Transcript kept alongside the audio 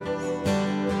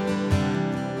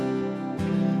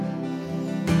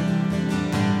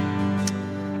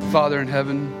Father in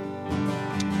heaven,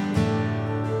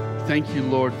 thank you,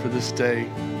 Lord, for this day.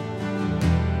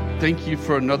 Thank you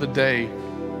for another day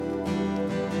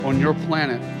on your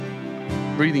planet,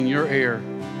 breathing your air,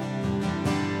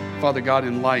 Father God,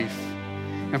 in life.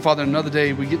 And Father, another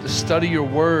day we get to study your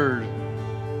word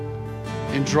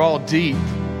and draw deep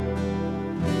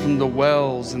from the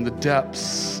wells and the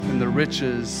depths and the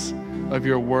riches of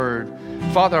your word.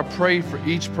 Father, I pray for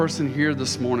each person here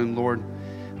this morning, Lord,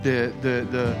 the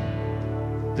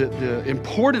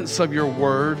importance of your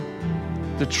word,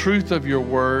 the truth of your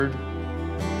word,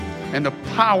 and the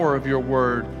power of your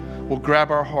word will grab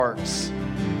our hearts.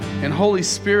 And Holy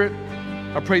Spirit,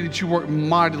 I pray that you work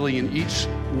mightily in each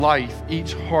life,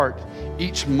 each heart,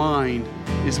 each mind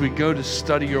as we go to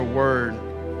study your word.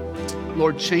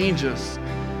 Lord, change us,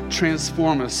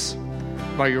 transform us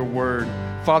by your word.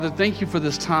 Father, thank you for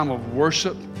this time of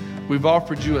worship. We've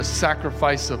offered you a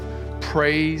sacrifice of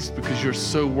praise because you're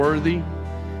so worthy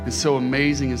and so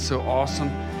amazing and so awesome.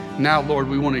 Now, Lord,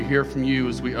 we want to hear from you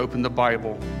as we open the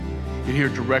Bible and hear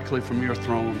directly from your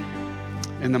throne.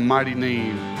 In the mighty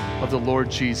name of the Lord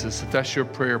Jesus. If that's your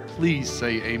prayer, please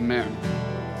say amen.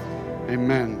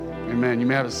 Amen. Amen. You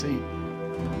may have a seat.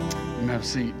 You may have a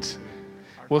seat.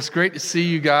 Well, it's great to see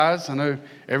you guys. I know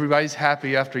everybody's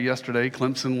happy after yesterday.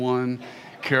 Clemson won.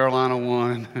 Carolina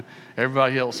won.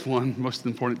 Everybody else won. Most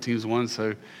important teams won,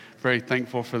 so very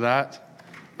thankful for that.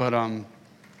 But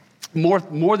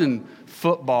more than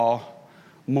football,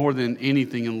 more than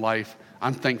anything in life,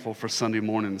 I'm thankful for Sunday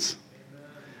mornings.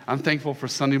 I'm thankful for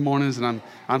Sunday mornings, and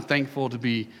I'm thankful to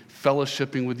be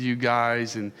fellowshipping with you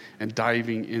guys and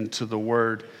diving into the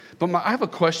Word. But I have a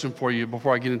question for you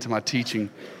before I get into my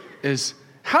teaching, is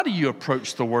how do you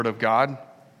approach the Word of God?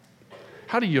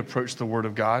 How do you approach the Word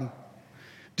of God?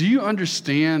 Do you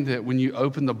understand that when you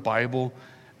open the Bible,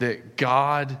 that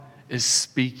God is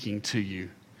speaking to you?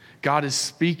 God is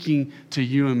speaking to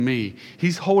you and me.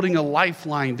 He's holding a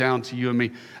lifeline down to you and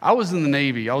me. I was in the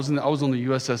Navy. I was on the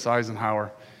USS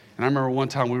Eisenhower. And I remember one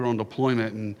time we were on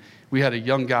deployment, and we had a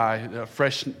young guy, a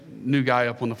fresh new guy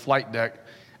up on the flight deck,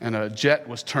 and a jet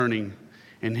was turning.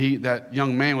 And that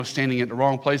young man was standing at the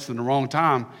wrong place at the wrong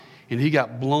time, and he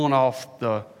got blown off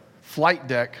the flight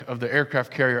deck of the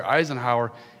aircraft carrier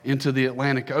Eisenhower into the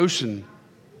Atlantic Ocean.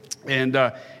 And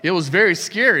it was very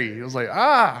scary. It was like,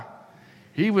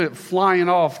 he went flying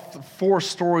off 4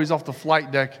 stories off the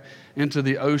flight deck into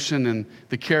the ocean, and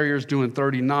the carrier's doing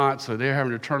 30 knots, so they're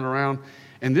having to turn around.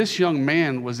 And this young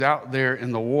man was out there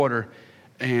in the water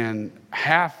and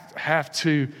half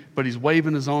to, but he's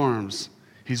waving his arms.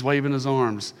 He's waving his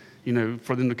arms,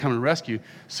 for them to come and rescue.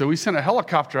 So we sent a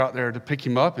helicopter out there to pick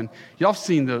him up. And y'all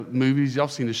seen the movies, y'all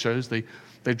seen the shows. They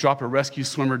drop a rescue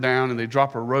swimmer down and they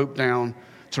drop a rope down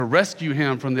to rescue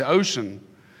him from the ocean.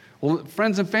 Well,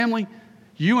 friends and family,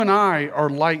 you and I are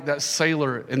like that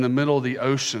sailor in the middle of the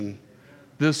ocean.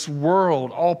 This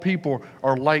world, all people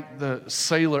are like the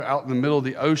sailor out in the middle of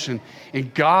the ocean.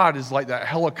 And God is like that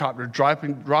helicopter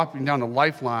dropping down a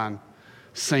lifeline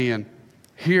saying,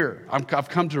 here, I've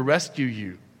come to rescue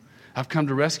you. I've come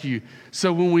to rescue you.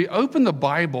 So when we open the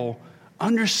Bible,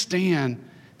 understand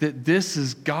that this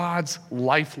is God's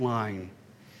lifeline.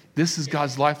 This is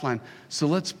God's lifeline. So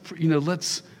let's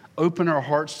open our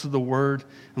hearts to the Word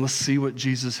and let's see what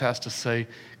Jesus has to say,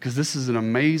 because this is an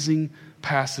amazing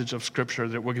passage of Scripture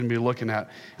that we're going to be looking at.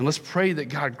 And let's pray that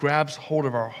God grabs hold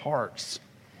of our hearts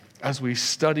as we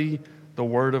study the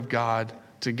Word of God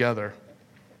together.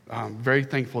 I'm very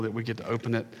thankful that we get to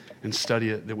open it and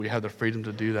study it, that we have the freedom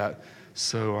to do that.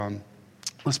 So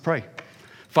let's pray.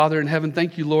 Father in heaven,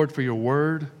 thank you, Lord, for your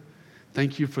word.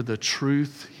 Thank you for the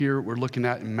truth here we're looking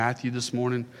at in Matthew this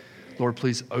morning. Lord,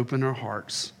 please open our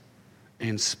hearts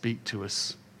and speak to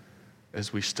us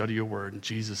as we study your word. In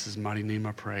Jesus' mighty name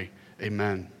I pray.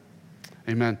 Amen.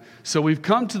 Amen. So we've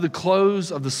come to the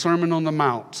close of the Sermon on the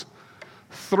Mount.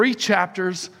 3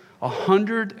 chapters,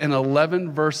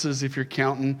 111 verses, if you're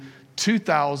counting,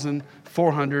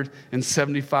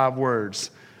 2,475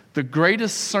 words. The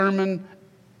greatest sermon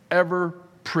ever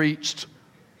preached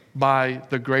by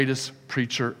the greatest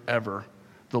preacher ever,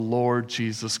 the Lord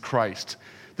Jesus Christ.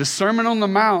 The Sermon on the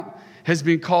Mount has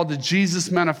been called the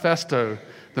Jesus Manifesto,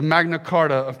 the Magna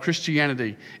Carta of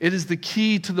Christianity. It is the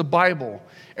key to the Bible.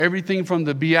 Everything from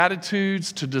the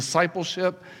Beatitudes to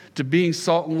discipleship, to being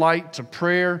salt and light, to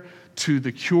prayer, to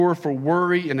the cure for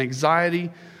worry and anxiety,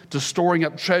 to storing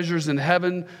up treasures in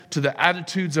heaven, to the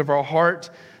attitudes of our heart.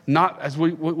 Not as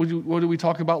what did we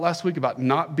talk about last week? About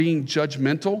not being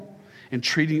judgmental and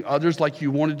treating others like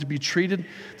you wanted to be treated.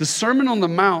 The Sermon on the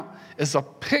Mount is a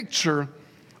picture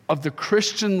of the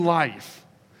Christian life.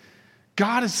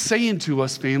 God is saying to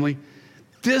us, family,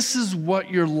 This is what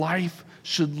your life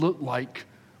should look like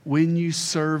when you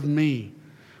serve me,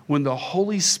 when the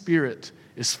Holy Spirit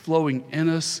is flowing in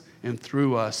us and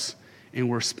through us, and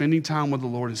we're spending time with the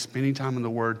Lord and spending time in the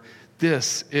Word.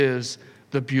 This is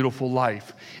the beautiful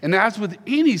life. And as with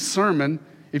any sermon,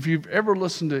 if you've ever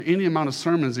listened to any amount of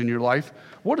sermons in your life,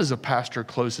 what does a pastor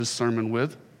close his sermon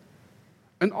with?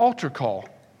 An altar call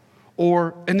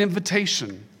or an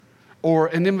invitation.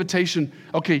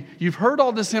 Okay, you've heard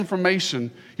all this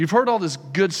information. You've heard all this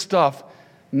good stuff.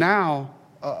 Now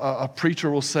a preacher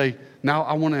will say, now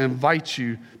I want to invite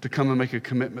you to come and make a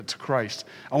commitment to Christ.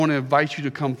 I want to invite you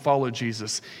to come follow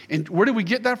Jesus. And where do we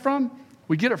get that from?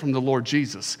 We get it from the Lord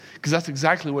Jesus, because that's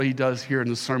exactly what he does here in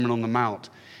the Sermon on the Mount.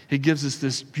 He gives us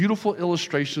this beautiful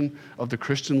illustration of the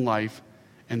Christian life,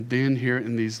 and then here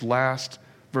in these last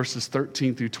verses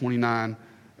 13 through 29,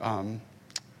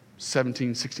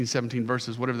 16, 17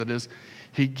 verses, whatever that is,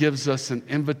 he gives us an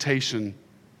invitation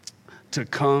to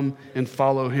come and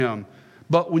follow him.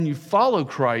 But when you follow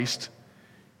Christ,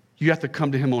 you have to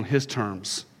come to him on his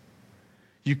terms.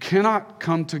 You cannot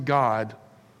come to God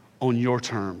on your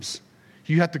terms.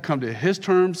 You have to come to his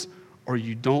terms, or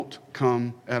you don't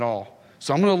come at all.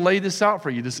 So I'm going to lay this out for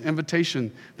you, this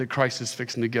invitation that Christ is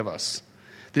fixing to give us.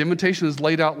 The invitation is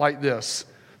laid out like this: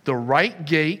 the right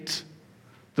gate,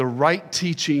 the right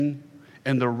teaching,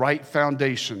 and the right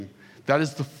foundation. That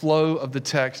is the flow of the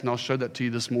text, and I'll show that to you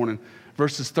this morning.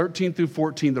 Verses 13 through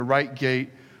 14, the right gate,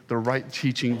 the right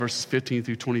teaching, verses 15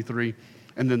 through 23,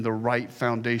 and then the right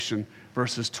foundation,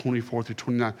 verses 24 through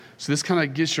 29. So this kind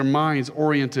of gets your minds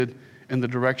oriented in the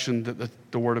direction that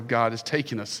the Word of God is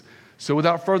taking us. So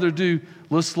without further ado,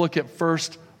 let's look at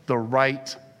first the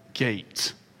right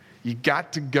gate. You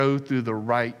got to go through the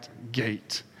right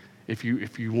gate if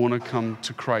you want to come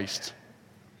to Christ.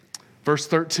 Verse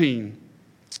 13,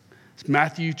 it's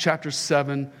Matthew chapter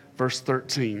 7, verse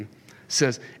 13,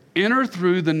 says, "Enter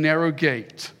through the narrow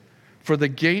gate, for the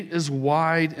gate is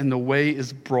wide and the way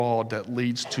is broad that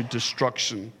leads to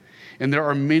destruction, and there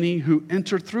are many who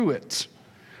enter through it.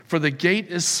 For the gate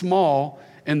is small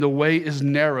and the way is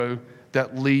narrow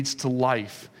that leads to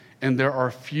life, and there are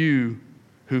few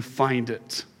who find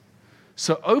it."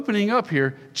 So opening up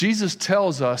here, Jesus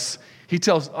tells us, he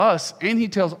tells us, and he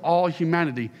tells all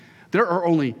humanity, there are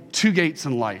only two gates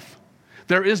in life.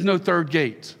 There is no third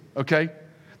gate, okay?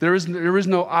 There is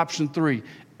no option three.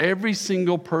 Every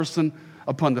single person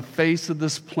upon the face of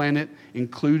this planet,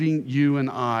 including you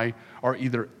and I, are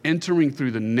either entering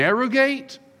through the narrow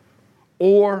gate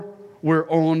or we're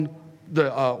on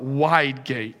the wide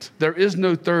gate. There is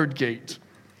no third gate.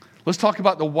 Let's talk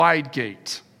about the wide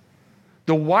gate.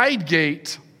 The wide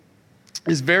gate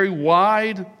is very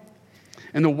wide,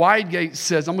 and the wide gate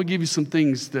says, I'm going to give you some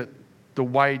things that the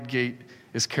wide gate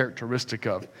is characteristic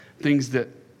of, things that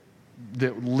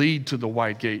lead to the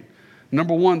wide gate.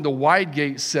 Number one, the wide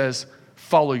gate says,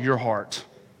 follow your heart.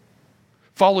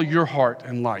 Follow your heart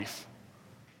in life.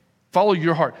 Follow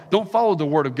your heart. Don't follow the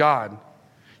Word of God.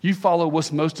 You follow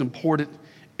what's most important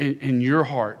in your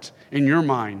heart, in your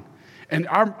mind. And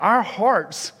our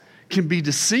hearts can be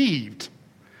deceived.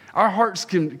 Our hearts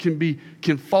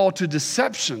can fall to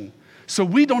deception. So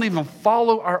we don't even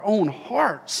follow our own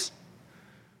hearts.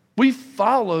 We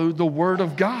follow the Word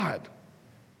of God.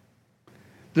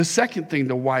 The second thing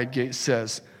the wide gate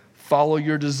says, follow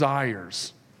your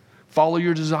desires. Follow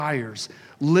your desires.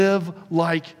 Live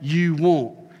like you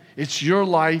want. It's your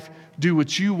life. Do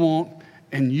what you want,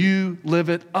 and you live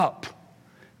it up.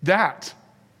 That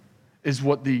is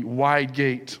what the wide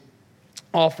gate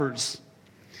offers.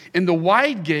 In the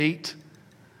wide gate,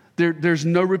 there's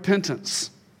no repentance.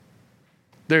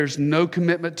 There's no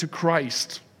commitment to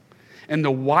Christ. And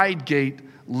the wide gate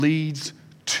leads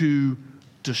to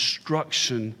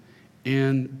destruction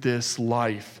in this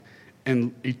life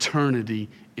and eternity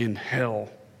in hell.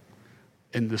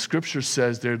 And the scripture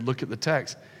says there, look at the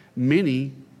text,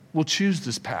 many will choose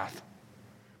this path.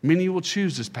 Many will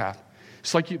choose this path.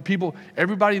 It's like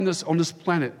everybody on this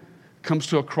planet comes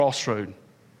to a crossroad.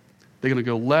 They're going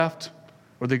to go left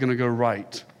or they're going to go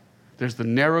right. There's the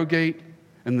narrow gate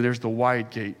and there's the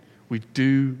wide gate. We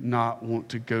do not want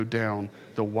to go down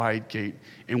the wide gate.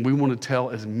 And we want to tell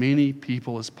as many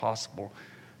people as possible,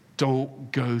 don't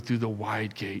go through the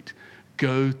wide gate.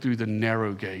 Go through the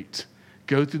narrow gate.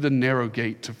 Go through the narrow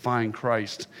gate to find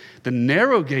Christ. The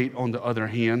narrow gate, on the other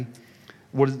hand,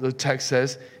 what the text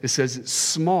says, it says it's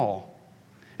small.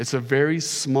 It's a very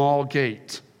small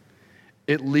gate.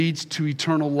 It leads to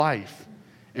eternal life.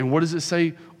 And what does it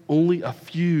say? Only a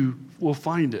few will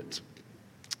find it.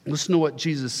 Listen to what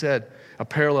Jesus said, a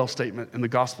parallel statement in the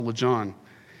Gospel of John.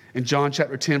 In John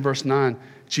chapter 10, verse 9,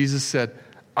 Jesus said,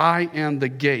 I am the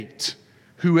gate.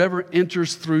 Whoever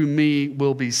enters through me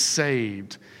will be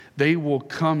saved. They will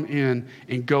come in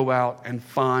and go out and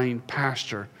find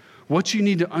pasture. What you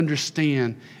need to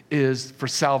understand is, for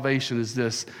salvation, is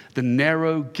this: the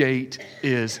narrow gate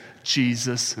is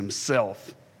Jesus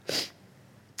himself.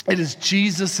 It is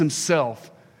Jesus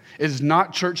himself. It is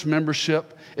not church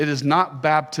membership. It is not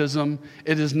baptism.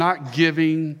 It is not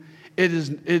giving.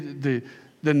 The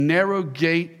narrow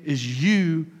gate is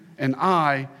you and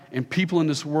I and people in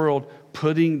this world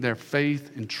putting their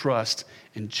faith and trust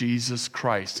in Jesus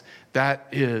Christ. That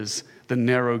is the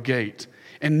narrow gate.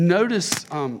 And notice,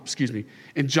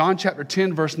 in John chapter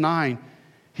 10, verse 9,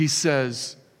 he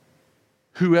says,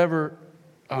 whoever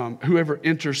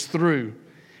enters through.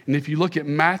 And if you look at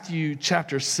Matthew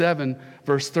chapter 7,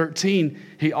 verse 13,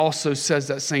 he also says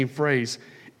that same phrase,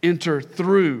 enter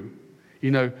through.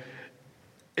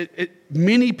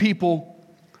 Many people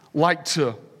like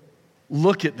to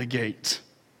look at the gate.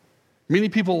 Many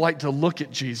people like to look at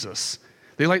Jesus.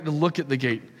 They like to look at the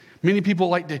gate. Many people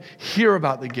like to hear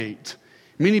about the gate.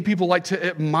 Many people like to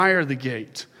admire the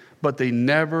gate, but they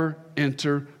never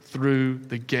enter through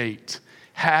the gate.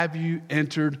 Have you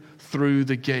entered through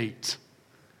the gate?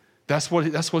 That's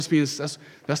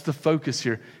the focus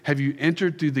here. Have you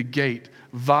entered through the gate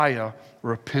via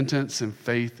repentance and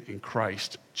faith in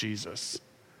Christ Jesus?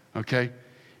 Okay?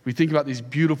 We think about these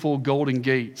beautiful golden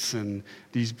gates and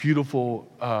these beautiful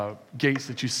gates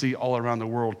that you see all around the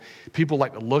world. People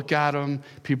like to look at them.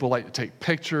 People like to take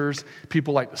pictures.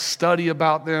 People like to study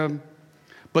about them.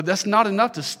 But that's not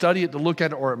enough to study it, to look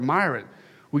at it, or admire it.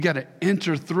 We got to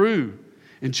enter through.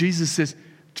 And Jesus says,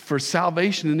 for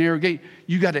salvation, the narrow gate,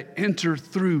 you got to enter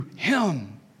through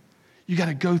him. You got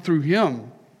to go through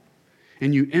him.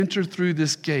 And you enter through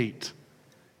this gate.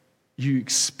 You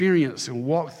experience and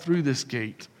walk through this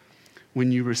gate when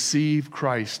you receive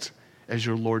Christ as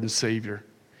your Lord and Savior,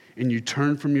 and you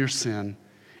turn from your sin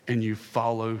and you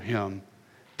follow him.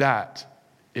 That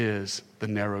is the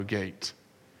narrow gate.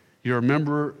 You're a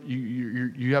member,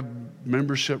 you have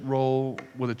membership role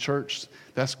with a church.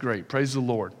 That's great. Praise the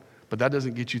Lord. But that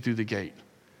doesn't get you through the gate.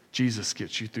 Jesus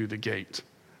gets you through the gate.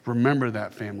 Remember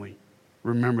that, family.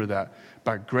 Remember that.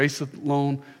 By grace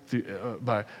alone,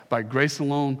 by grace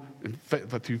alone,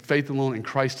 but through faith alone and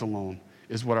Christ alone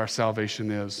is what our salvation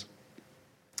is.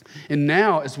 And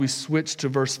now, as we switch to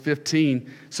verse 15,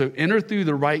 so enter through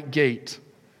the right gate.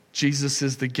 Jesus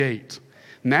is the gate.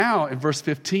 Now, in verse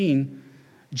 15,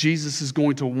 Jesus is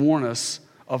going to warn us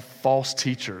of false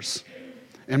teachers.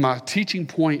 And my teaching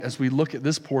point as we look at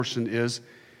this portion is,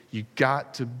 you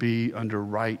got to be under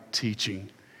right teaching.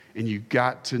 And you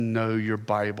got to know your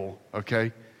Bible,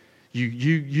 okay?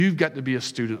 You've got to be a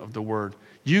student of the Word.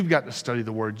 You've got to study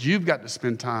the Word. You've got to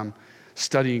spend time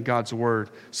studying God's Word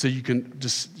so you can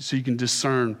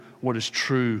discern what is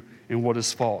true and what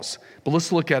is false. But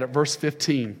let's look at it. Verse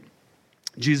 15.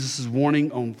 Jesus is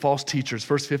warning on false teachers.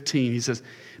 Verse 15, he says,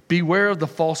 beware of the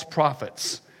false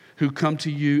prophets who come to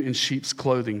you in sheep's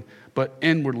clothing, but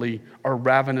inwardly are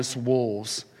ravenous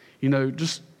wolves.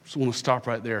 Just want to stop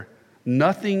right there.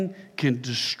 Nothing can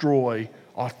destroy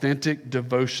authentic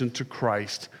devotion to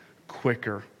Christ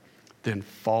quicker than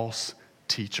false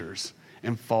teachers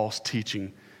and false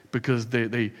teaching, because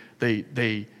they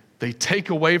take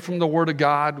away from the Word of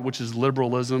God, which is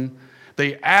liberalism.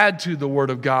 They add to the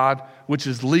Word of God, which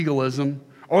is legalism,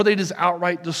 or they just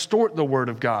outright distort the Word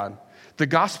of God. The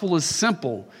gospel is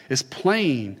simple, it's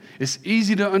plain, it's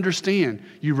easy to understand.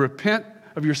 You repent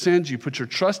of your sins, you put your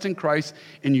trust in Christ,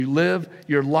 and you live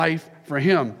your life for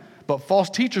him. But false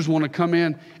teachers want to come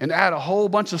in and add a whole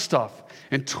bunch of stuff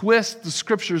and twist the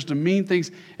scriptures to mean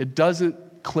things it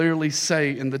doesn't clearly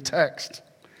say in the text.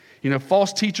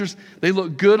 False teachers, they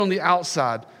look good on the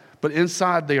outside, but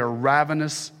inside they are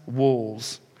ravenous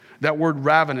wolves. That word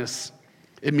ravenous,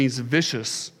 it means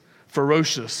vicious,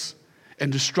 ferocious,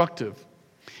 and destructive.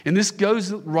 And this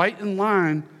goes right in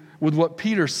line with what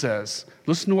Peter says.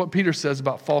 Listen to what Peter says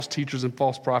about false teachers and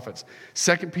false prophets.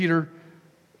 2 Peter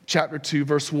chapter 2,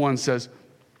 verse 1 says,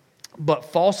 but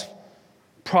false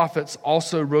prophets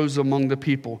also rose among the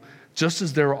people, just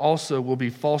as there also will be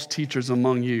false teachers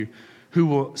among you, who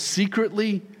will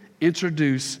secretly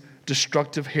introduce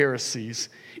destructive heresies,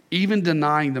 even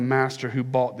denying the master who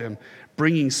bought them,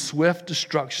 bringing swift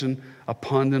destruction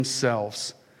upon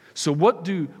themselves. So what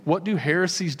do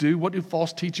heresies do? What do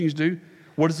false teachings do?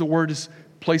 What is the word is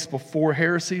placed before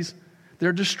heresies?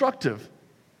 They're destructive.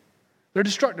 They're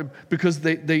destructive because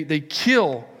they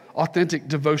kill authentic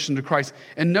devotion to Christ.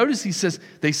 And notice he says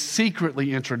they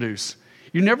secretly introduce.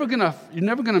 You're never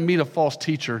gonna meet a false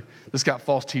teacher that's got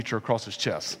false teacher across his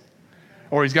chest.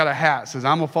 Or he's got a hat that says,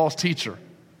 I'm a false teacher.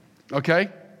 okay?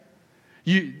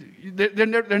 They're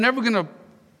never going to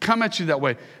come at you that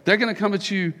way. They're going to come at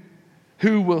you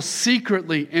who will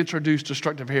secretly introduce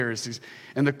destructive heresies.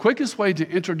 And the quickest way to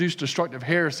introduce destructive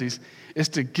heresies is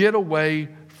to get away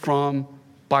from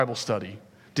Bible study,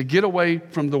 to get away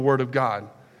from the Word of God,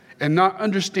 and not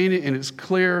understand it in its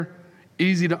clear,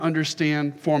 easy to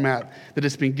understand format that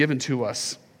it's been given to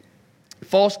us.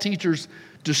 False teachers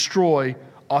destroy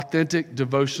authentic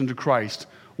devotion to Christ.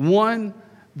 One,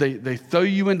 they throw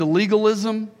you into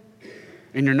legalism,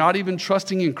 and you're not even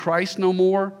trusting in Christ no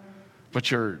more,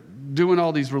 but you're doing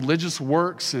all these religious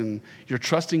works, and you're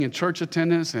trusting in church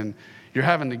attendance, and you're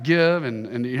having to give,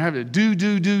 and you're having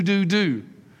to do.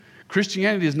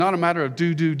 Christianity is not a matter of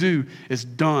do. It's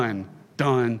done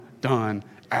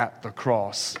at the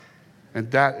cross. And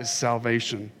that is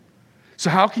salvation. So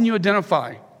how can you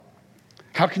identify?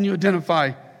 How can you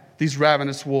identify these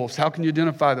ravenous wolves? How can you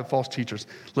identify the false teachers?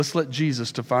 Let's let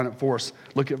Jesus define it for us.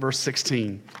 Look at verse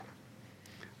 16.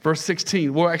 Verse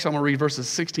 16. Well, actually, I'm going to read verses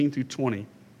 16 through 20.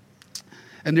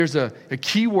 And there's a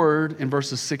key word in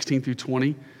verses 16 through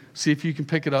 20. See if you can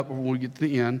pick it up when we get to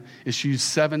the end. It's used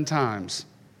 7 times.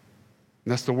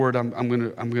 And that's the word I'm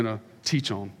going to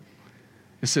teach on.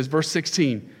 It says, verse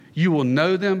 16, you will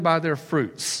know them by their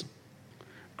fruits.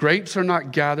 Grapes are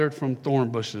not gathered from thorn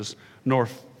bushes, nor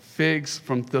figs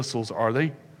from thistles, are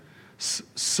they?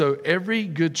 So every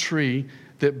good tree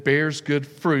that bears good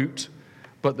fruit,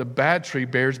 but the bad tree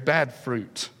bears bad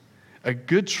fruit. A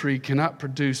good tree cannot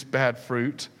produce bad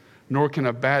fruit, nor can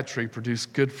a bad tree produce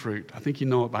good fruit. I think you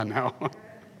know it by now.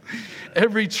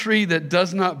 Every tree that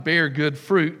does not bear good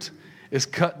fruit is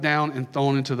cut down and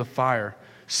thrown into the fire.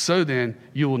 So then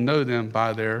you will know them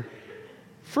by their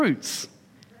fruits.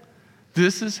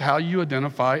 This is how you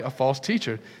identify a false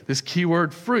teacher. This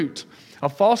keyword fruit. A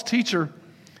false teacher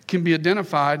can be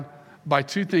identified by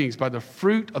 2 things, by the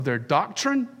fruit of their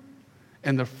doctrine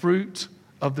and the fruit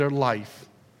of their life.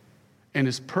 And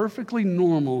it's perfectly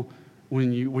normal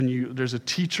when there's a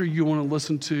teacher you want to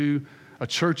listen to, a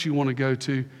church you want to go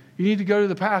to. You need to go to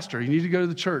the pastor. You need to go to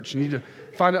the church. You need to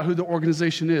find out who the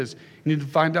organization is. You need to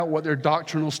find out what their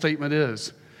doctrinal statement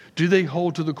is. Do they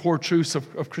hold to the core truths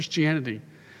of Christianity?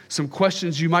 Some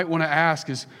questions you might want to ask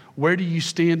is, where do you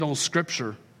stand on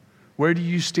Scripture? Where do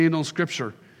you stand on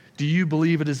Scripture? Do you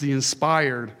believe it is the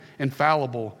inspired,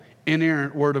 infallible,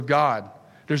 inerrant Word of God?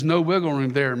 There's no wiggle room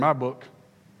there in my book.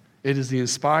 It is the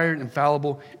inspired,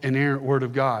 infallible, inerrant Word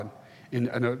of God. And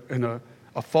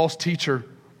a false teacher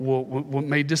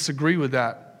may disagree with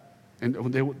that, and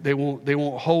they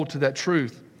won't hold to that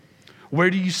truth. Where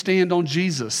do you stand on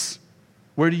Jesus?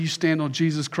 Where do you stand on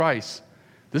Jesus Christ?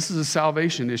 This is a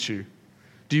salvation issue.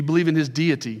 Do you believe in his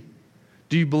deity?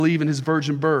 Do you believe in his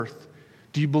virgin birth?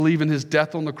 Do you believe in his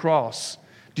death on the cross?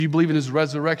 Do you believe in his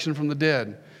resurrection from the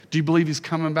dead? Do you believe he's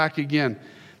coming back again?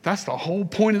 That's the whole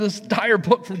point of this entire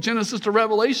book from Genesis to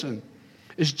Revelation,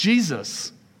 is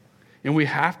Jesus. And we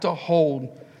have to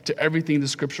hold to everything the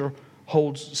Scripture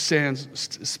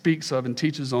speaks of and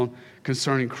teaches on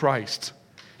concerning Christ.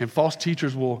 And false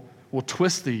teachers will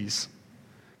twist these.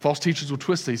 False teachers will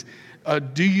twist these.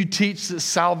 Do you teach that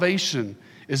salvation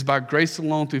is by grace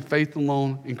alone, through faith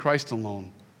alone, in Christ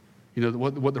alone? You know,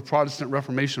 what the Protestant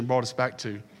Reformation brought us back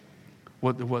to.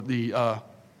 What the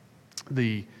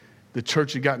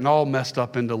church had gotten all messed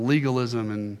up into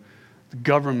legalism and the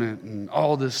government and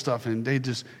all this stuff, and they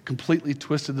just completely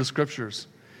twisted the Scriptures.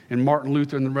 And Martin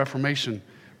Luther and the Reformation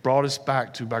brought us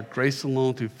back to by grace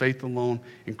alone, through faith alone,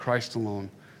 in Christ alone.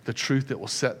 The truth that will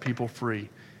set people free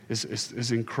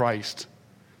is in Christ.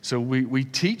 So we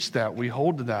teach that. We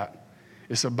hold to that.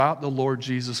 It's about the Lord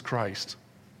Jesus Christ.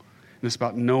 And it's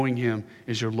about knowing him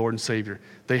as your Lord and Savior.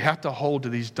 They have to hold to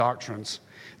these doctrines.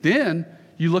 Then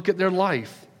you look at their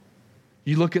life.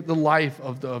 You look at the life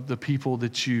of the people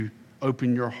that you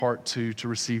open your heart to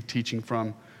receive teaching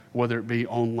from, whether it be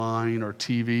online or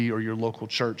TV or your local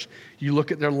church. You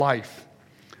look at their life.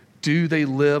 Do they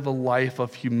live a life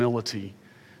of humility?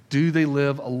 Do they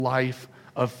live a life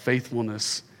of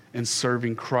faithfulness in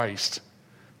serving Christ?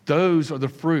 Those are the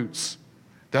fruits.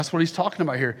 That's what he's talking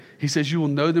about here. He says you will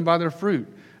know them by their fruit.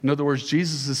 In other words,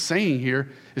 Jesus is saying here,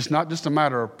 it's not just a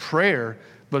matter of prayer,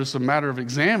 but it's a matter of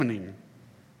examining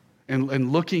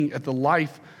and looking at the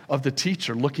life of the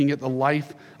teacher, looking at the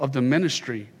life of the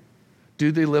ministry.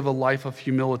 Do they live a life of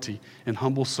humility and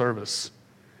humble service?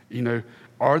 You know,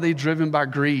 are they driven by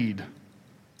greed?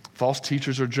 False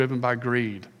teachers are driven by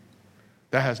greed.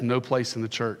 That has no place in the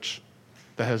church.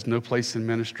 That has no place in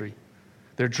ministry.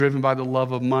 They're driven by the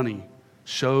love of money.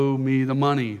 Show me the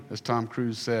money, as Tom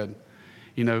Cruise said.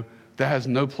 You know, that has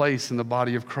no place in the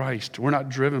body of Christ. We're not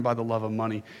driven by the love of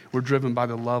money. We're driven by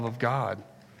the love of God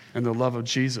and the love of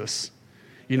Jesus.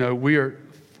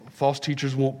 False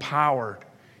teachers want power.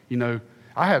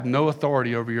 I have no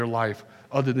authority over your life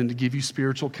other than to give you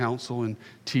spiritual counsel and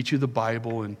teach you the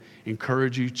Bible and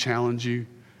encourage you, challenge you,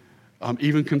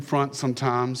 even confront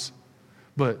sometimes.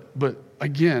 But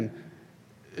again,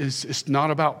 it's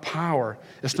not about power.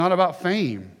 It's not about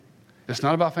fame. It's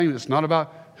not about fame. It's not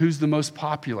about who's the most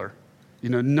popular.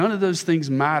 None of those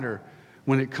things matter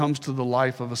when it comes to the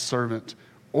life of a servant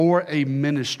or a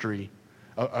ministry,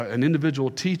 an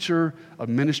individual teacher, a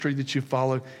ministry that you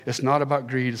follow. It's not about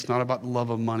greed. It's not about the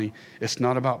love of money. It's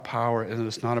not about power, and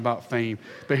it's not about fame.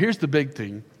 But here's the big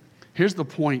thing. Here's the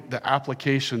point, the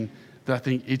application that I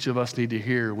think each of us need to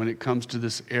hear when it comes to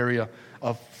this area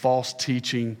of false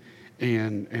teaching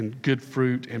and good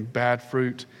fruit and bad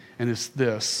fruit. And it's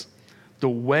this: the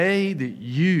way that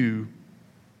you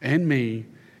and me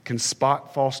can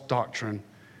spot false doctrine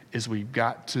is we've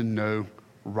got to know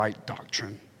right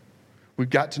doctrine.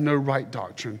 We've got to know right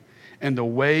doctrine. And the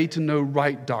way to know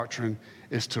right doctrine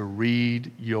is to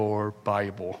read your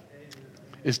Bible.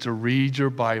 Is to read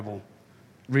your Bible.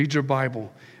 Read your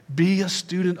Bible. Be a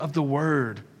student of the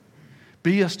Word.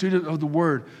 Be a student of the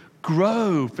Word.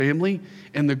 Grow, family,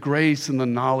 in the grace and the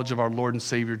knowledge of our Lord and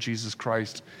Savior Jesus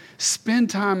Christ.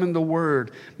 Spend time in the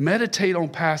Word. Meditate on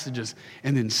passages.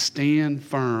 And then stand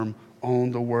firm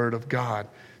on the Word of God.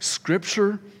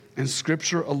 Scripture and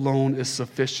Scripture alone is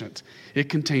sufficient. It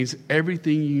contains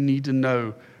everything you need to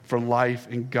know for life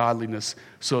and godliness.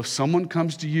 So if someone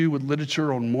comes to you with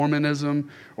literature on Mormonism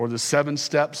or the 7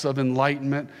 steps of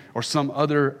enlightenment or some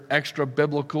other extra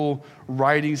biblical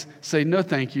writings, say, no,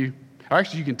 thank you. Or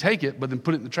actually, you can take it, but then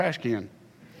put it in the trash can.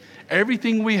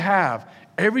 Everything we have,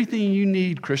 everything you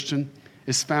need, Christian,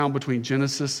 is found between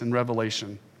Genesis and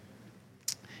Revelation.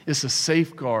 It's a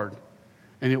safeguard,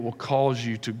 and it will cause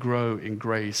you to grow in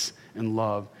grace and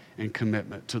love and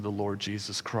commitment to the Lord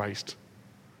Jesus Christ.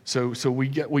 So we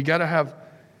got to have,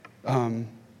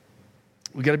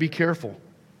 we got to be careful.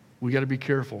 We got to be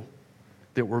careful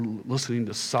that we're listening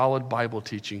to solid Bible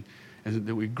teaching and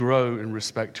that we grow in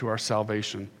respect to our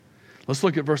salvation. Let's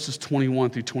look at verses 21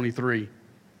 through 23.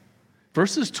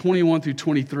 Verses 21 through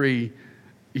 23,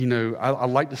 I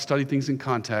like to study things in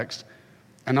context,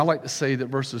 and I like to say that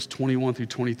verses 21 through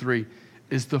 23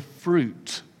 is the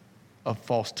fruit of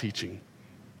false teaching.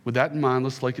 With that in mind,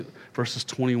 let's look at verses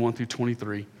 21 through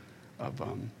 23 of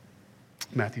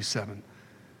Matthew 7.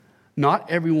 Not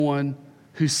everyone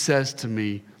who says to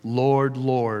me, Lord,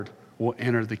 Lord, will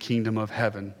enter the kingdom of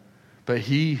heaven, but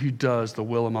he who does the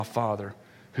will of my Father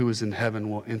who is in heaven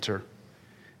will enter.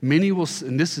 Many will,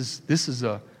 and this is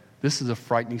a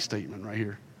frightening statement right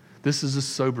here. This is a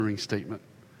sobering statement.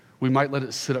 We might let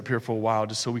it sit up here for a while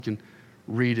just so we can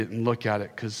read it and look at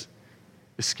it, because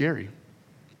it's scary.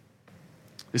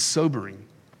 It's sobering.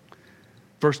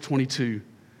 Verse 22,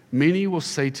 many will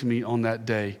say to me on that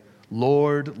day,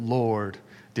 Lord, Lord,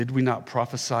 did we not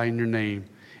prophesy in your name,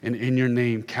 and in your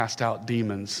name cast out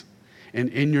demons, and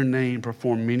in your name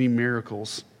perform many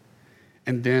miracles?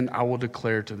 And then I will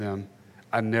declare to them,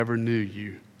 I never knew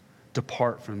you.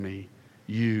 Depart from me,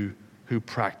 you who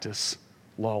practice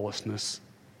lawlessness.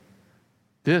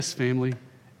 This, family,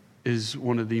 is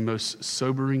one of the most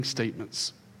sobering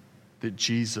statements that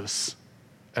Jesus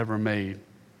ever made.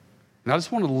 And I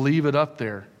just want to leave it up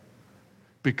there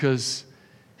because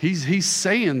he's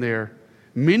saying there,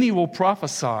 many will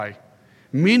prophesy,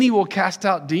 many will cast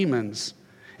out demons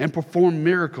and perform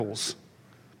miracles.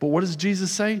 But what does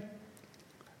Jesus say?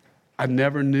 I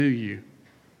never knew you.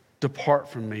 Depart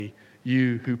from me,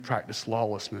 you who practice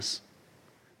lawlessness.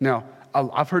 Now,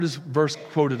 I've heard this verse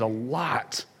quoted a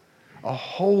lot, a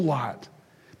whole lot.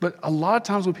 But a lot of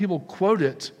times when people quote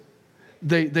it,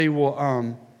 they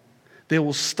will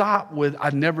stop with,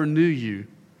 I never knew you.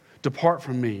 Depart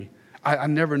from me. I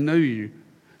never knew you.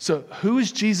 So who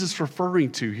is Jesus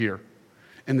referring to here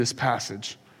in this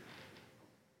passage?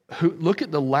 Look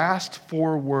at the last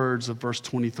 4 words of verse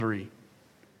 23.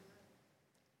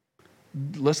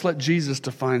 Let's let Jesus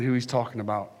define who he's talking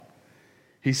about.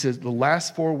 He says, the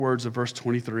last 4 words of verse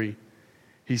 23,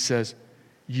 he says,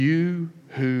 you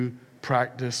who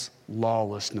practice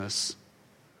lawlessness.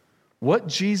 What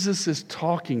Jesus is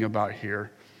talking about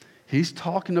here, he's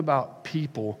talking about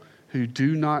people who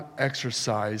do not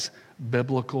exercise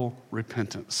biblical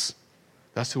repentance.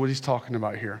 That's what he's talking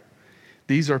about here.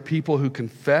 These are people who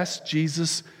confess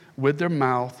Jesus with their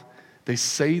mouth. They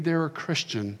say they're a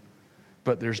Christian,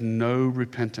 but there's no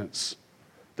repentance.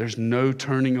 There's no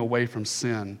turning away from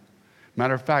sin.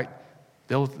 Matter of fact,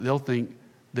 they'll think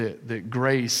that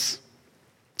grace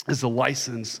is a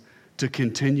license to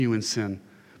continue in sin.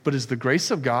 But is the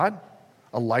grace of God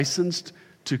a license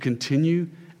to continue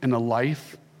in a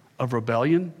life of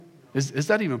rebellion? Is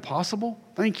that even possible?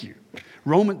 Thank you.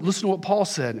 Listen to what Paul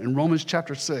said in Romans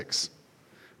chapter 6.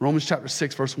 Romans chapter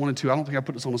 6, verse 1 and 2. I don't think I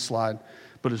put this on a slide,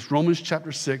 but it's Romans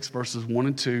chapter 6, verses 1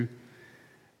 and 2.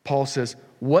 Paul says,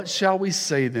 "What shall we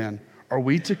say then? Are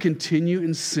we to continue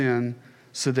in sin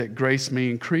so that grace may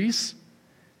increase?"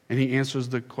 And he answers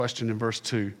the question in verse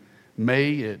 2.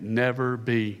 May it never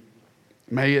be.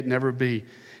 May it never be.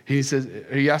 He says,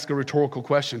 he asks a rhetorical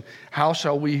question. How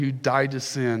shall we who died to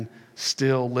sin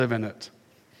still live in it?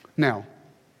 Now,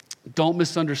 don't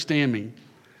misunderstand me.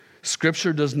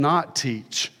 Scripture does not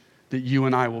teach that you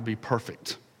and I will be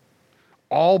perfect.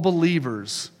 All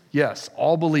believers, yes,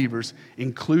 all believers,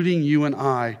 including you and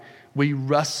I, we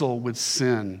wrestle with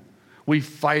sin. We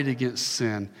fight against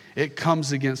sin. It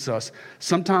comes against us.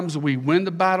 Sometimes we win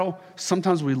the battle,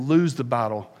 sometimes we lose the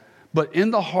battle. But in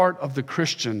the heart of the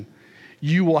Christian,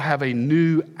 you will have a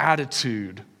new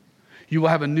attitude. You will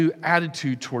have a new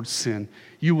attitude towards sin.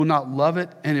 You will not love it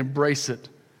and embrace it,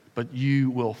 but you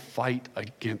will fight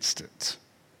against it.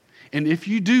 And if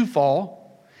you do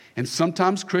fall, and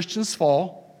sometimes Christians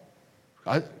fall,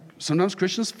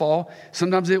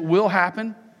 sometimes it will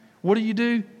happen. What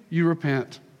do? You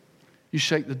repent. You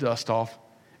shake the dust off,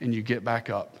 and you get back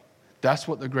up. That's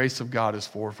what the grace of God is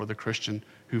for the Christian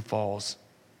who falls.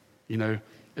 You know,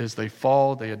 as they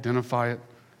fall, they identify it,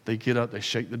 they get up, they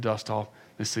shake the dust off,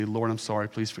 they say, Lord, I'm sorry,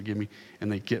 please forgive me,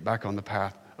 and they get back on the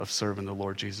path of serving the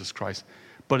Lord Jesus Christ.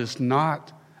 But it's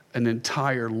not an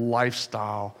entire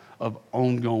lifestyle of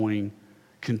ongoing,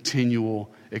 continual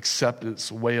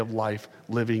acceptance, way of life,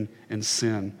 living in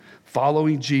sin.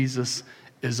 Following Jesus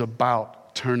is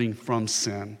about turning from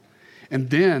sin. And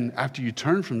then, after you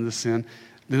turn from the sin,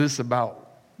 then it's about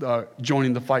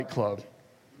joining the fight club.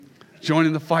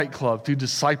 Joining the fight club through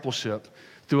discipleship,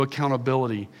 through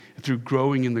accountability, through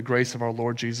growing in the grace of our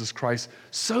Lord Jesus Christ,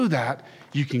 so that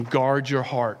you can guard your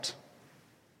heart.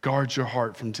 Guard your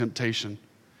heart from temptation.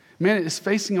 Man, it's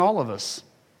facing all of us.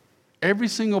 Every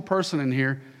single person in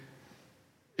here,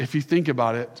 if you think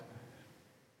about it,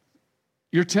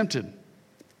 you're tempted.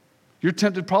 You're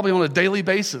tempted probably on a daily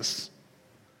basis.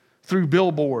 Through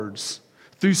billboards,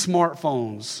 through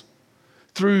smartphones,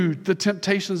 through the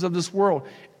temptations of this world.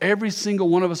 Every single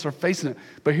one of us are facing it.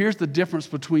 But here's the difference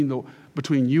between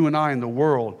you and I and the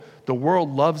world. The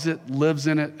world loves it, lives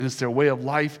in it, and it's their way of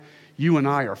life. You and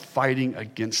I are fighting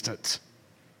against it.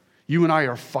 You and I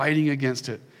are fighting against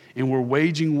it. And we're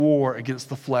waging war against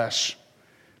the flesh,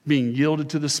 being yielded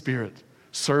to the Spirit,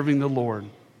 serving the Lord.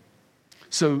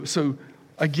 So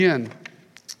again,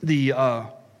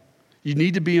 you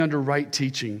need to be under right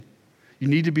teaching. You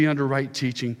need to be under right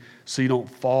teaching so you don't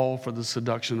fall for the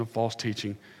seduction of false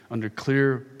teaching under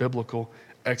clear biblical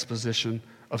exposition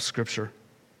of Scripture.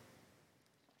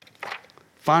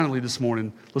 Finally, this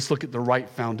morning, let's look at the right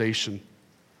foundation.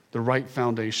 The right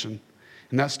foundation.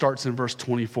 And that starts in verse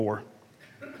 24.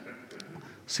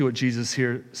 See what Jesus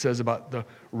here says about the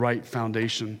right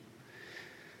foundation.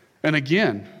 And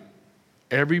again,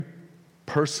 every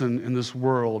person in this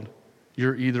world,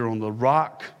 you're either on the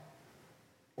rock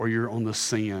or you're on the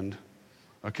sand,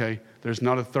 okay? There's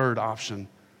not a third option.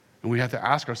 And we have to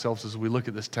ask ourselves as we look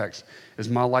at this text, is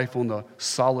my life on the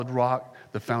solid rock,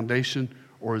 the foundation,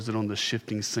 or is it on the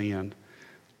shifting sand?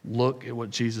 Look at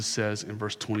what Jesus says in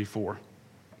verse 24.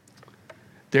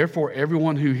 Therefore,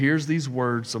 everyone who hears these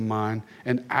words of mine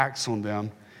and acts on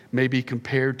them may be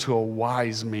compared to a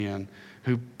wise man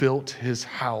who built his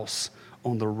house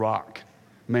on the rock.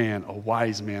 Man, a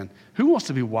wise man. Who wants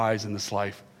to be wise in this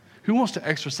life? Who wants to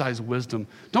exercise wisdom?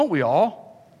 Don't we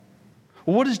all?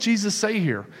 Well, what does Jesus say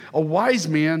here? A wise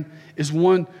man is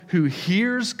one who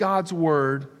hears God's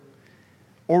word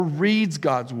or reads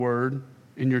God's word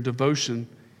in your devotion,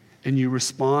 and you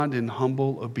respond in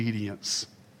humble obedience.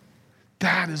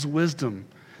 That is wisdom.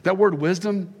 That word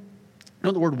wisdom, you know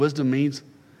what the word wisdom means?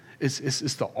 It's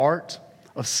the art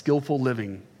of skillful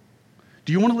living.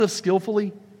 Do you want to live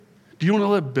skillfully? Do you want to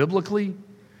live biblically?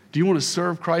 Do you want to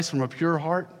serve Christ from a pure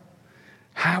heart?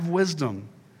 Have wisdom.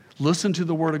 Listen to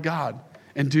the word of God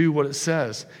and do what it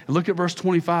says. And look at verse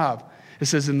 25. It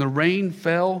says, and the rain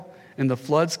fell, and the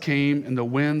floods came, and the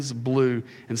winds blew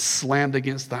and slammed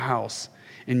against the house.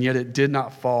 And yet it did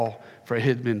not fall, for it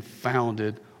had been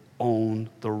founded on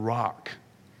the rock.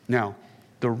 Now,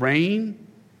 the rain,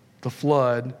 the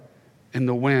flood, and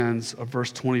the winds of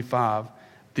verse 25,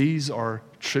 these are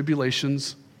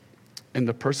tribulations and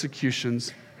the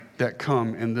persecutions that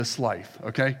come in this life,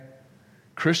 okay?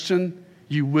 Christian,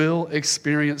 you will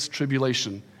experience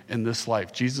tribulation in this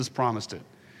life. Jesus promised it.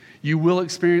 You will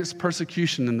experience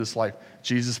persecution in this life.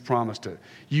 Jesus promised it.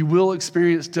 You will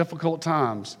experience difficult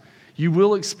times. You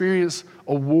will experience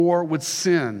a war with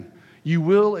sin. You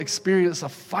will experience a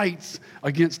fight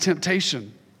against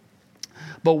temptation.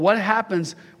 But what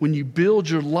happens when you build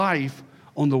your life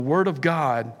on the Word of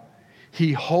God?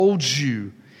 He holds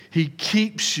you, He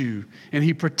keeps you, and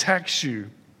He protects you.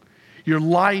 Your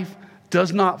life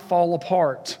does not fall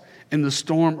apart in the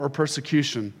storm or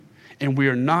persecution, and we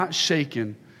are not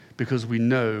shaken because we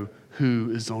know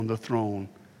who is on the throne.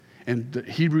 And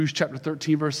Hebrews chapter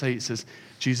 13, verse 8 says,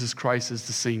 Jesus Christ is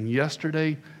the same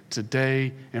yesterday,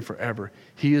 today, and forever.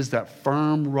 He is that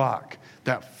firm rock,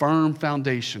 that firm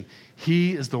foundation.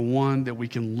 He is the one that we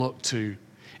can look to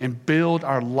and build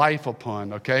our life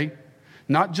upon, okay?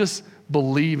 Not just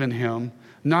believe in Him,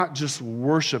 not just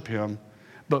worship Him,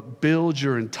 but build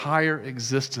your entire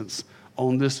existence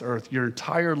on this earth, your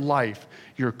entire life,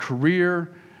 your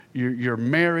career, your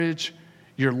marriage,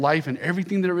 your life, and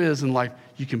everything there is in life.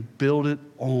 You can build it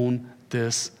on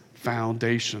this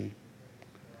foundation.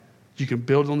 You can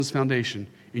build it on this foundation,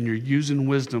 and you're using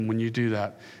wisdom when you do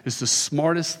that. It's the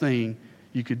smartest thing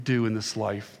you could do in this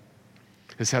life,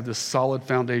 is have this solid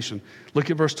foundation.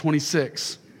 Look at verse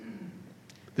 26.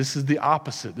 This is the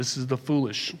opposite. This is the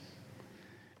foolish.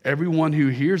 Everyone who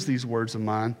hears these words of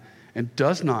mine and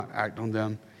does not act on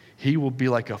them, he will be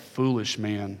like a foolish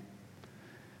man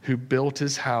who built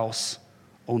his house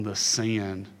on the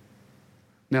sand.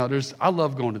 Now, I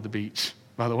love going to the beach,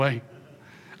 by the way.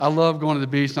 I love going to the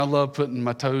beach, and I love putting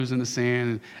my toes in the sand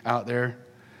and out there.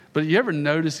 But you ever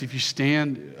notice if you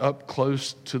stand up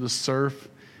close to the surf,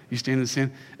 you stand in the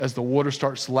sand, as the water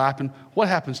starts lapping, what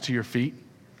happens to your feet?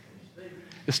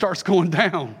 It starts going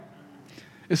down.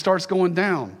 It starts going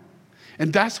down.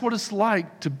 And that's what it's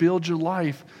like to build your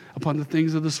life upon the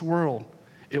things of this world.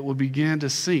 It will begin to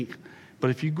sink. But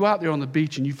if you go out there on the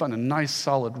beach and you find a nice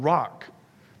solid rock,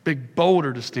 big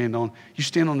boulder to stand on, you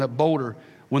stand on that boulder.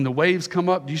 When the waves come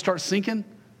up, do you start sinking?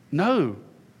 No,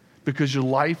 because your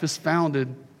life is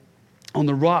founded on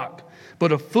the rock.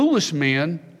 But a foolish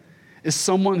man is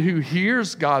someone who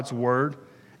hears God's word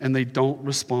and they don't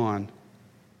respond.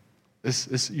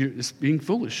 It's being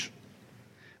foolish.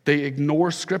 They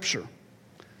ignore Scripture.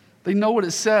 They know what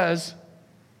it says,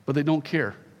 but they don't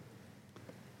care.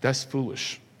 That's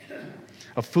foolish.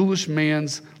 A foolish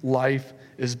man's life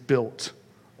is built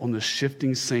on the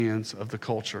shifting sands of the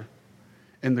culture.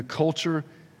 And the culture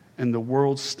and the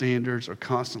world's standards are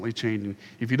constantly changing.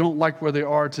 If you don't like where they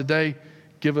are today,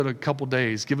 give it a couple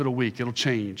days, give it a week, it'll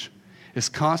change. It's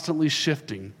constantly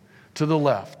shifting to the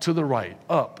left, to the right,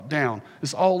 up, down.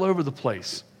 It's all over the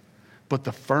place. But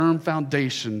the firm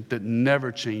foundation that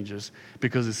never changes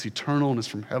because it's eternal and it's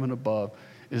from heaven above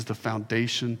is the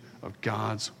foundation of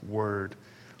God's word.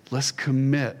 Let's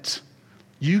commit.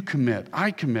 You commit.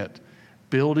 I commit.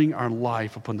 Building our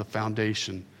life upon the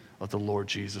foundation of the Lord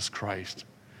Jesus Christ.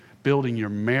 Building your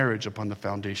marriage upon the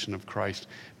foundation of Christ.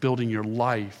 Building your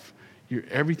life,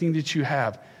 everything that you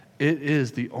have. It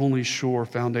is the only sure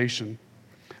foundation.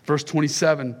 Verse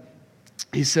 27,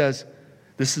 he says,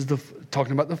 this is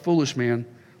talking about the foolish man.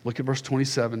 Look at verse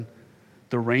 27.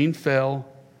 The rain fell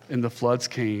and the floods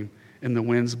came and the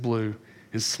winds blew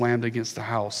and slammed against the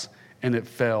house and it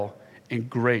fell, and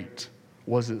great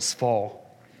was its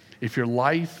fall. If your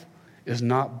life is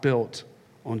not built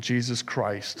on Jesus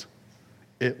Christ,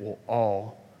 it will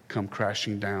all come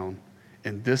crashing down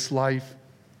in this life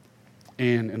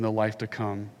and in the life to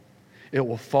come. It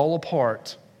will fall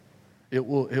apart. It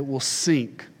will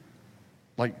sink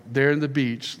like there in the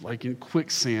beach, like in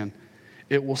quicksand.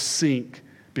 It will sink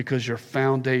because your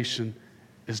foundation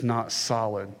is not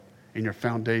solid and your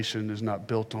foundation is not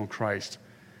built on Christ.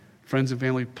 Friends and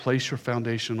family, place your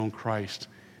foundation on Christ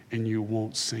and you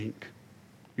won't sink.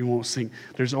 You won't sink.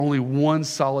 There's only one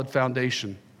solid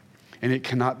foundation and it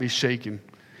cannot be shaken.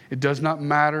 It does not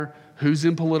matter who's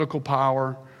in political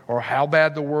power or how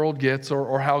bad the world gets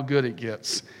or how good it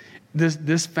gets.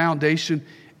 This foundation,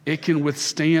 it can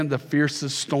withstand the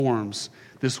fiercest storms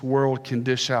this world can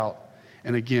dish out.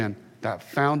 And again, that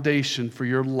foundation for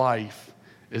your life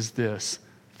is this: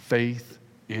 faith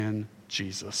in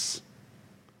Jesus.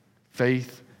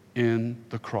 Faith in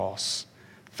the cross.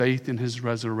 Faith in His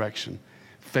resurrection.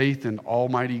 Faith in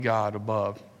Almighty God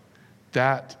above.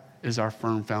 That is our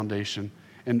firm foundation.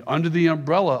 And under the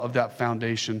umbrella of that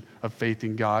foundation of faith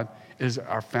in God is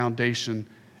our foundation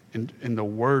in the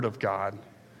Word of God,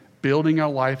 building our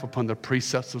life upon the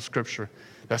precepts of Scripture.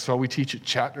 That's why we teach it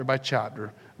chapter by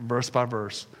chapter, verse by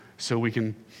verse, so we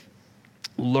can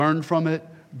learn from it,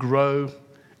 grow,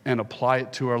 and apply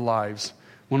it to our lives.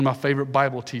 One of my favorite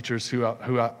Bible teachers who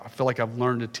I feel like I've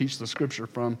learned to teach the scripture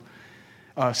from,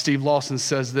 Steve Lawson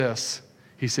says this.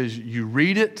 He says, you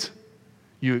read it,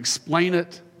 you explain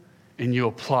it, and you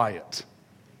apply it.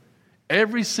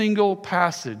 Every single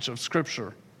passage of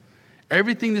scripture,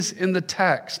 everything that's in the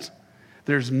text,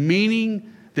 there's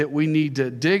meaning that we need to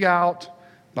dig out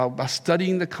by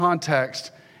studying the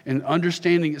context and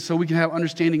understanding it so we can have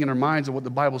understanding in our minds of what the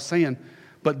Bible's saying.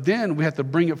 But then we have to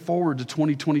bring it forward to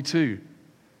 2022.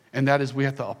 And that is we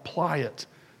have to apply it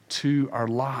to our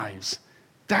lives.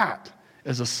 That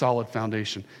is a solid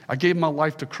foundation. I gave my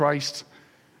life to Christ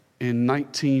in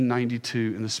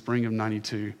 1992, in the spring of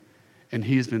 92. And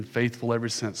he has been faithful ever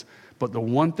since. But the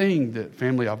one thing that,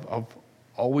 family, I've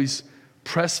always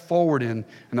pressed forward in,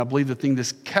 and I believe the thing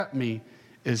that's kept me,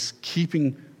 is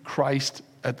keeping Christ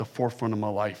at the forefront of my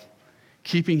life.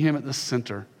 Keeping him at the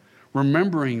center.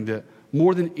 Remembering that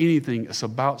more than anything, it's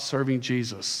about serving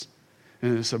Jesus.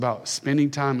 And it's about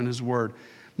spending time in his word.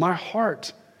 My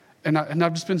heart, I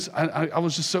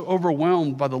was just so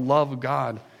overwhelmed by the love of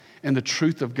God and the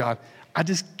truth of God. I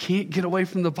just can't get away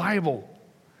from the Bible.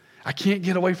 I can't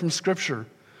get away from Scripture.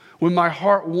 When my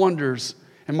heart wanders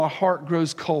and my heart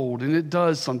grows cold, and it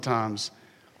does sometimes,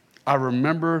 I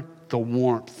remember the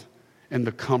warmth and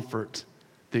the comfort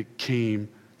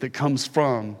that comes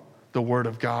from the Word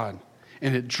of God.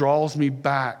 And it draws me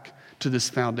back to this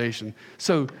foundation.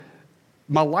 So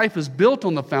my life is built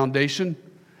on the foundation,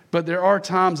 but there are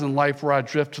times in life where I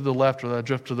drift to the left or I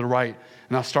drift to the right,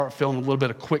 and I start feeling a little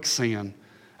bit of quicksand.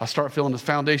 I start feeling the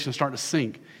foundation starting to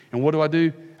sink. And what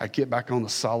do? I get back on the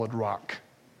solid rock.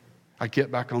 I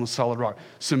get back on the solid rock.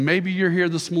 So maybe you're here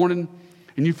this morning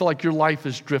and you feel like your life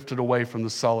has drifted away from the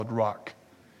solid rock.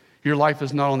 Your life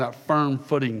is not on that firm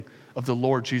footing of the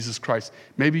Lord Jesus Christ.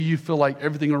 Maybe you feel like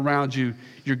everything around you,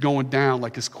 you're going down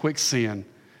like it's quicksand.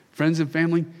 Friends and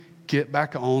family, get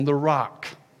back on the rock.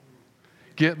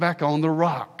 Get back on the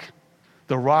rock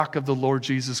of the Lord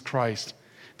Jesus Christ,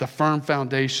 the firm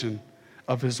foundation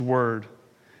of his word.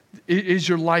 Is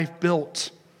your life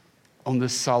built on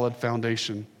this solid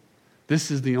foundation?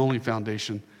 This is the only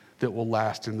foundation that will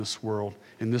last in this world,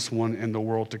 in this one and the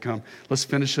world to come. Let's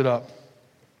finish it up.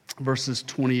 Verses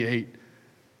 28,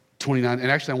 29. And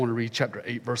actually, I want to read chapter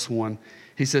 8, verse 1.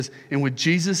 He says, and when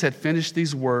Jesus had finished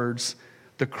these words,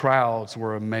 the crowds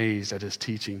were amazed at his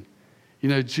teaching. You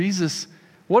know, Jesus,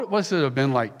 what must it have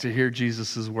been like to hear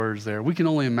Jesus' words there? We can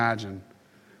only imagine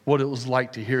what it was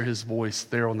like to hear his voice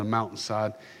there on the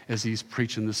mountainside as he's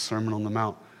preaching this Sermon on the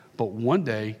Mount. But one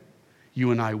day,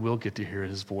 you and I will get to hear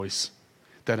his voice.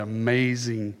 That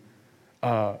amazing,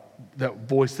 that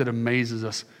voice that amazes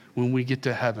us when we get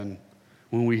to heaven,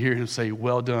 when we hear him say,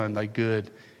 well done, thy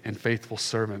good and faithful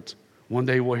servant. One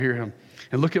day we'll hear him.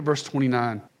 And look at verse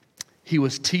 29. He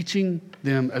was teaching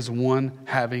them as one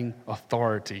having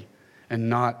authority and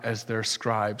not as their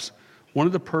scribes. One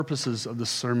of the purposes of the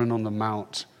Sermon on the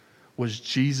Mount was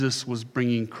Jesus was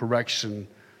bringing correction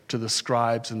to the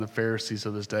scribes and the Pharisees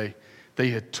of his day. They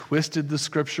had twisted the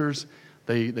scriptures.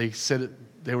 They said it.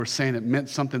 They were saying it meant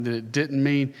something that it didn't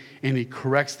mean, and he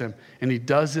corrects them. And he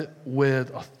does it with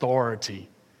authority.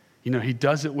 You know, he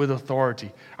does it with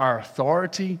authority. Our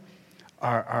authority,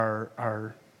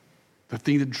 the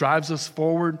thing that drives us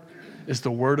forward is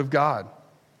the Word of God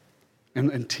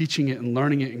and teaching it and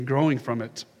learning it and growing from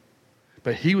it.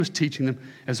 But he was teaching them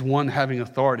as one having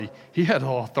authority. He had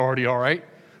all authority, all right?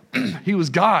 He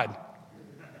was God,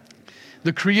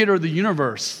 the creator of the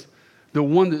universe. The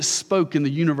one that spoke and the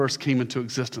universe came into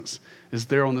existence is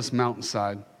there on this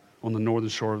mountainside on the northern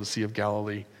shore of the Sea of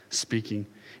Galilee speaking.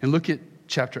 And look at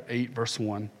chapter 8, verse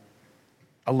 1.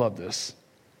 I love this.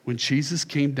 When Jesus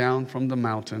came down from the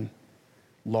mountain,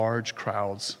 large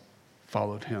crowds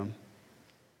followed him.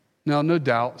 Now, no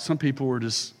doubt, some people were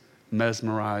just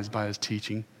mesmerized by his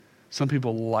teaching. Some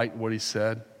people liked what he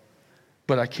said.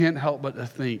 But I can't help but to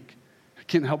think, I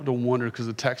can't help but to wonder, because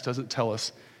the text doesn't tell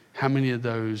us how many of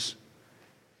those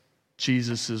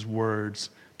Jesus' words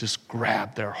just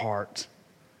grabbed their heart.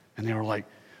 And they were like,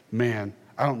 man,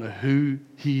 I don't know who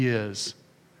he is,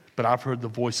 but I've heard the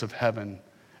voice of heaven,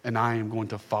 and I am going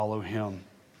to follow him.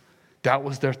 That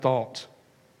was their thought.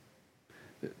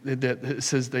 It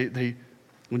says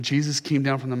when Jesus came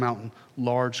down from the mountain,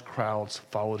 large crowds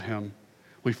followed him.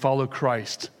 We follow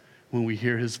Christ when we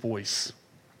hear his voice,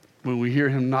 when we hear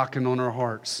him knocking on our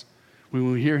hearts,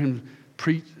 when we hear him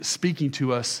speaking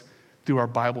to us through our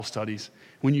Bible studies,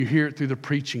 when you hear it through the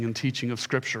preaching and teaching of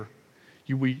Scripture.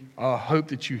 We hope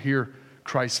that you hear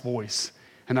Christ's voice,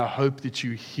 and I hope that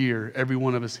you hear, every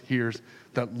one of us hears,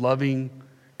 that loving,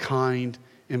 kind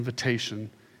invitation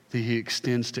that he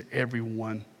extends to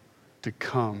everyone to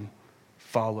come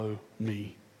follow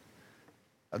me.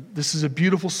 This is a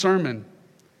beautiful sermon.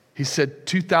 He said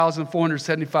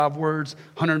 2,475 words,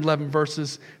 111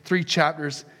 verses, 3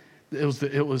 chapters. It was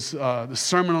the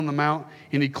Sermon on the Mount,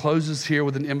 and he closes here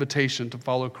with an invitation to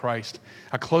follow Christ.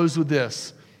 I close with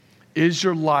this. Is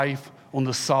your life on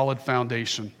the solid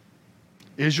foundation?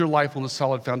 Is your life on the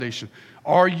solid foundation?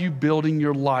 Are you building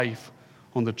your life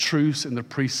on the truths and the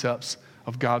precepts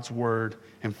of God's word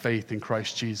and faith in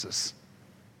Christ Jesus?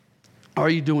 Are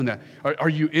you doing that? Are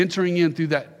you entering in through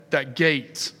that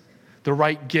gate, the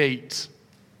right gate,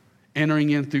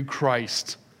 entering in through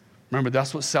Christ? Remember,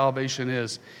 that's what salvation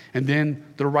is. And then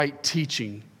the right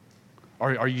teaching.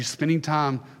 Are you spending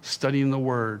time studying the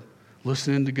word,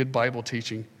 listening to good Bible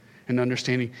teaching and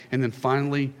understanding? And then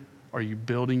finally, are you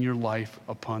building your life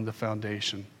upon the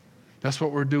foundation? That's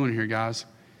what we're doing here, guys.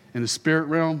 In the spirit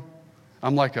realm,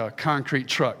 I'm like a concrete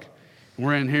truck.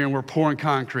 We're in here and we're pouring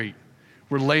concrete.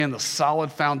 We're laying the solid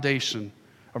foundation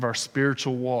of our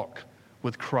spiritual walk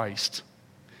with Christ.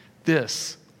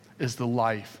 This is the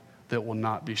life that will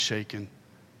not be shaken,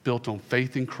 built on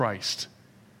faith in Christ,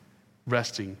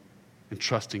 resting and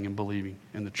trusting and believing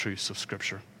in the truths of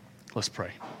Scripture. Let's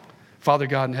pray. Father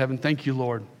God in heaven, thank you,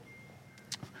 Lord,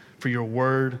 for your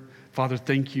word. Father,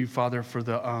 thank you, Father, for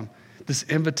this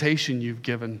invitation you've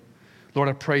given. Lord,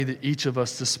 I pray that each of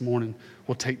us this morning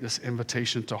will take this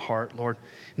invitation to heart, Lord.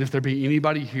 And if there be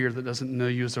anybody here that doesn't know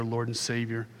you as their Lord and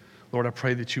Savior, Lord, I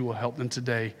pray that you will help them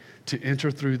today to enter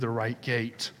through the right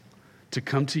gate, to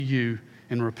come to you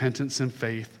in repentance and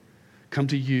faith, come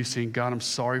to you saying, God, I'm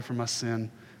sorry for my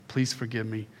sin. Please forgive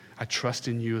me. I trust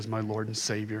in you as my Lord and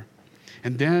Savior.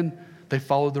 And then they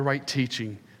follow the right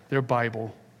teaching, their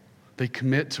Bible. They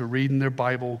commit to reading their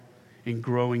Bible and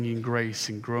growing in grace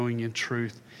and growing in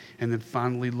truth. And then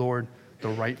finally, Lord, the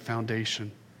right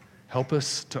foundation. Help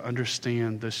us to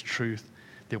understand this truth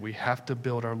that we have to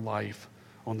build our life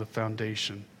on the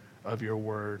foundation of your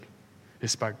word.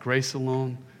 It's by grace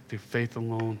alone, through faith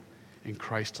alone, in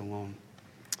Christ alone.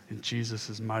 In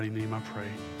Jesus' mighty name I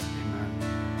pray.